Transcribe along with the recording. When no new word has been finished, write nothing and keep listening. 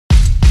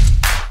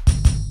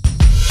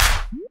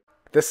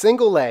The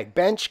single leg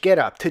bench get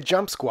up to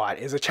jump squat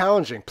is a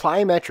challenging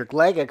plyometric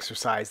leg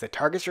exercise that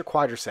targets your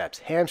quadriceps,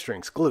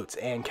 hamstrings, glutes,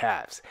 and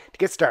calves. To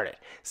get started,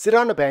 sit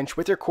on a bench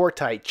with your core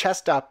tight,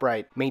 chest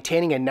upright,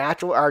 maintaining a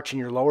natural arch in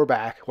your lower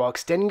back while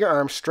extending your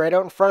arms straight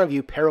out in front of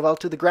you parallel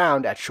to the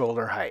ground at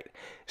shoulder height.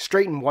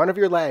 Straighten one of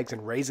your legs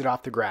and raise it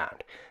off the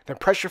ground. Then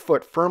press your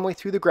foot firmly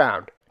through the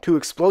ground to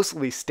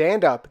explosively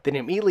stand up, then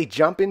immediately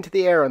jump into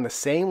the air on the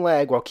same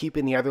leg while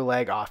keeping the other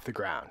leg off the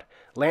ground.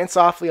 Land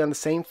softly on the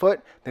same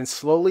foot, then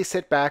slowly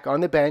sit back on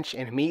the bench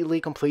and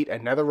immediately complete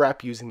another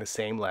rep using the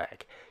same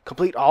leg.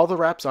 Complete all the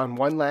reps on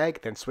one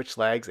leg, then switch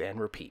legs and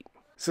repeat.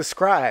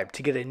 Subscribe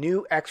to get a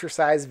new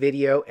exercise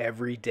video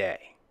every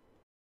day.